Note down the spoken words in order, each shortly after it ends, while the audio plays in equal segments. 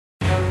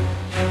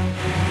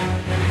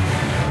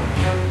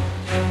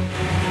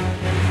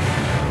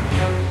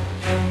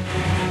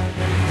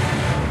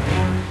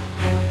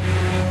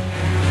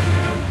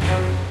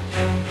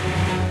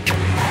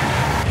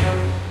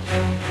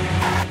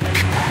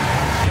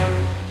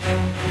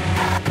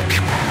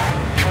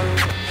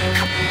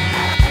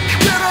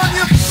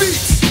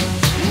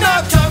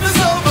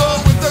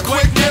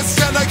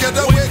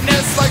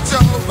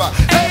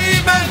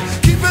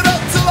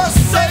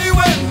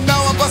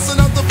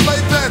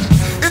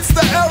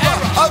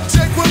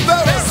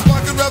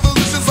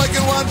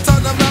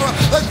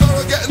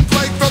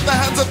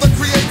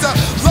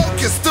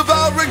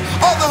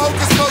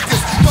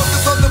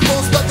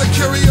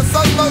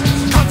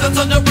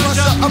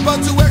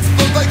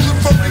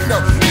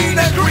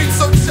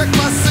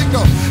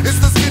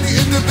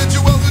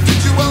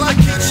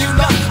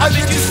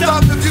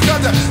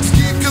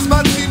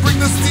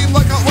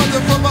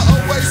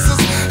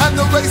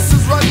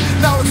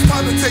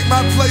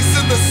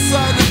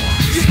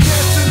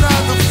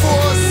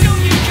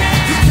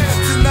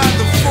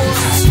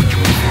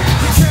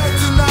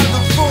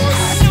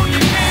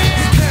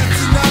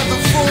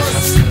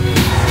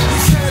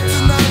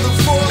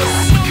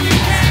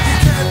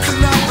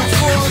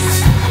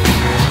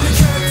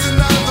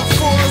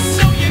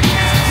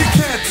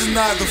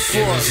deny the force.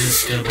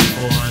 Irresistible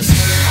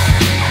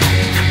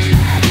force.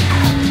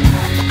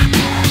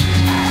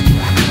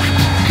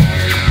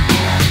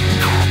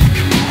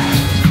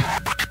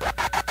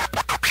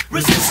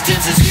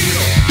 Resistance is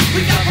futile.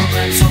 We got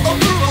parental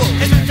approval.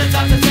 Invent the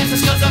time to test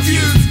us cause our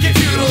views get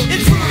futile.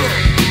 It's brutal.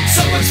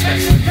 So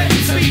expensive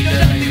pennies to beat the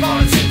dirty bar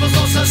and symbols,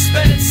 no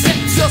suspended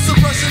sentence. Your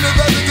suppression of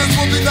evidence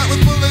will be met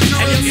with belligerence.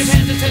 And you'll give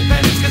hesitant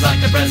penance cause like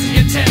the president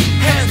intent.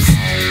 Hence,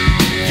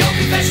 your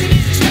confession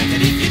is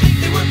expected if you think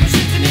they were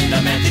persistent in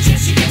a method.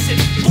 Yes, you guessed it.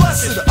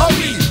 Blessed are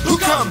we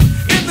who come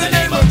in the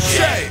name of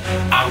J.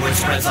 Our word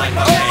spreads like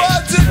a Oh,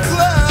 I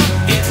declare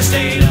it's a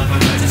state of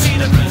emergency,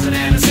 the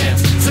president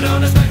assents. So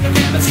don't expect the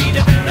clemency,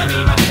 depend on me,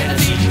 my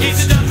penalty.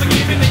 It's a done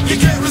forgiving me. you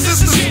can't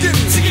resist the skin.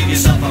 So give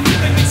yourself a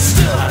living me.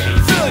 Still I be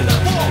feeling the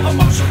war of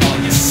martial law,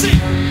 you see.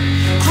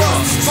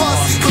 Cross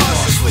party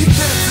cautiously. You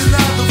can't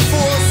deny the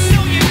force.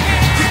 No, you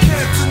can't. You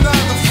can't deny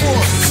the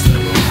force.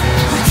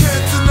 You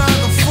can't deny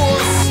the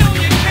force. No,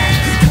 you can't.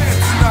 You can't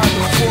deny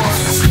the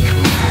force.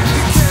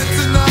 You can't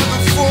deny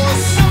the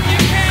force. No,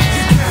 you can't.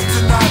 You can't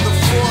deny the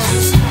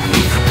force.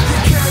 You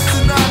can't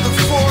deny the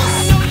force.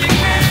 No, you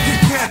can't. You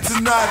can't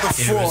deny the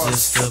force.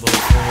 Irresistible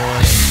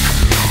force.